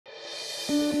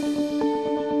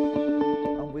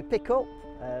And we pick up,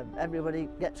 everybody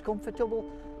gets comfortable,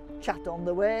 chat on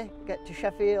the way, get to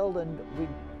Sheffield and we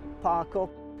park up.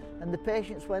 And the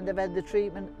patients, when they've had the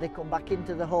treatment, they come back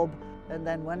into the hub, and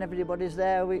then when everybody's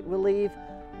there, we leave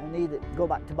and either go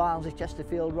back to Barnsley,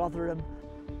 Chesterfield, Rotherham.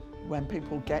 When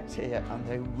people get here and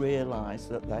they realise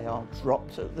that they are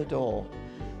dropped at the door,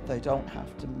 they don't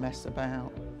have to mess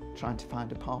about trying to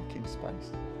find a parking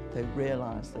space. They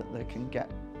realise that they can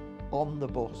get on the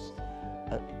bus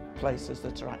at places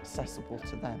that are accessible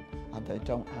to them, and they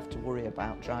don't have to worry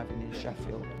about driving in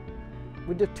Sheffield.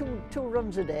 We do two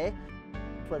runs a day,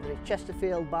 whether it's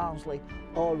Chesterfield, Barnsley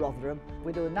or Rotherham.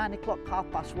 We do 9 o'clock,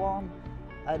 1:30,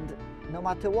 and no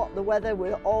matter what the weather,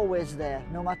 we're always there.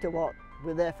 No matter what,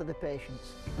 we're there for the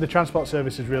patients. The transport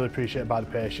service is really appreciated by the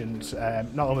patients,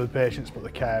 not only the patients but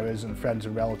the carers and friends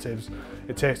and relatives.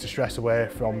 It takes the stress away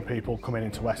from people coming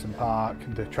into Weston Park,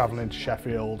 the travelling to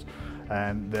Sheffield,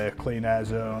 the clean air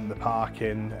zone, the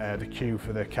parking, the queue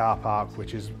for the car park,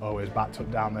 which is always backed up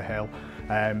down the hill.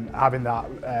 Having that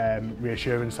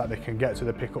reassurance that they can get to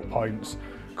the pick-up points,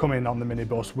 come in on the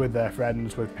minibus with their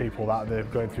friends, with people that they're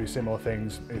going through similar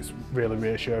things, it's really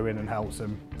reassuring and helps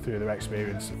them through their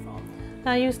experience.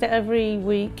 I used it every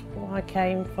week. I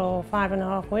came for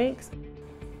 5.5 weeks,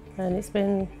 and it's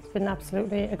been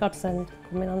absolutely a godsend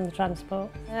coming on the transport.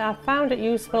 I found it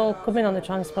useful coming on the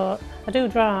transport. I do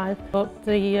drive, but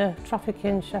the traffic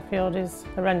in Sheffield is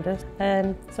horrendous,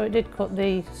 so it did cut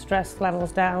the stress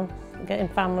levels down, getting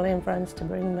family and friends to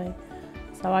bring me.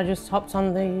 So I just hopped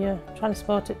on the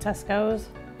transport at Tesco's,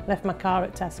 left my car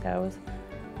at Tesco's,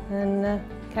 and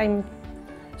came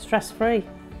stress-free.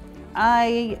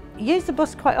 I use the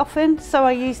bus quite often, so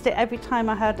I used it every time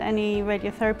I had any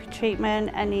radiotherapy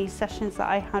treatment, any sessions that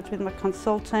I had with my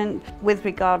consultant. With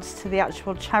regards to the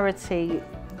actual charity,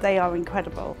 they are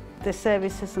incredible. The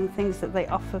services and things that they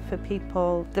offer for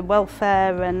people, the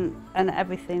welfare and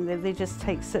everything, they just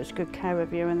take such good care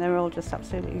of you, and they're all just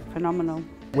absolutely phenomenal.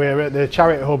 We're at the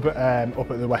charity hub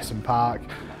up at the Weston Park.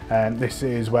 This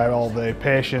is where all the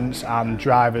patients and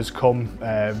drivers come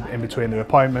in between their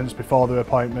appointments, before their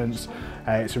appointments.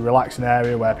 It's a relaxing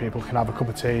area where people can have a cup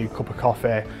of tea, a cup of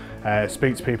coffee,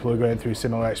 speak to people who are going through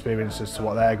similar experiences to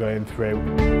what they're going through.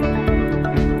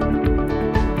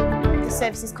 The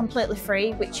service is completely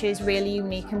free, which is really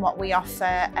unique in what we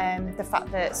offer. The fact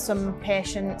that some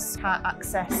patients can't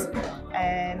access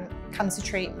cancer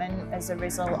treatment as a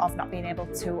result of not being able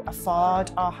to afford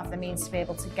or have the means to be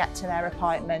able to get to their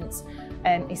appointments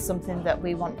is something that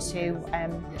we want to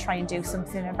try and do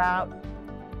something about.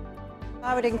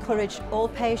 I would encourage all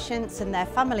patients and their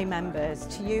family members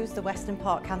to use the Weston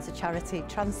Park Cancer Charity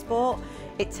transport.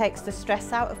 It takes the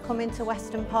stress out of coming to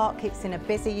Weston Park. It's in a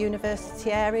busy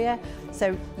university area,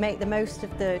 so make the most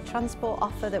of the transport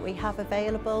offer that we have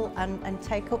available and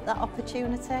take up that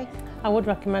opportunity. I would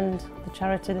recommend the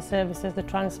charity, the services, the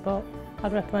transport.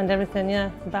 I'd recommend everything,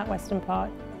 yeah, about Weston Park.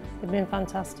 It's been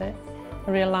fantastic,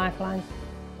 a real lifeline.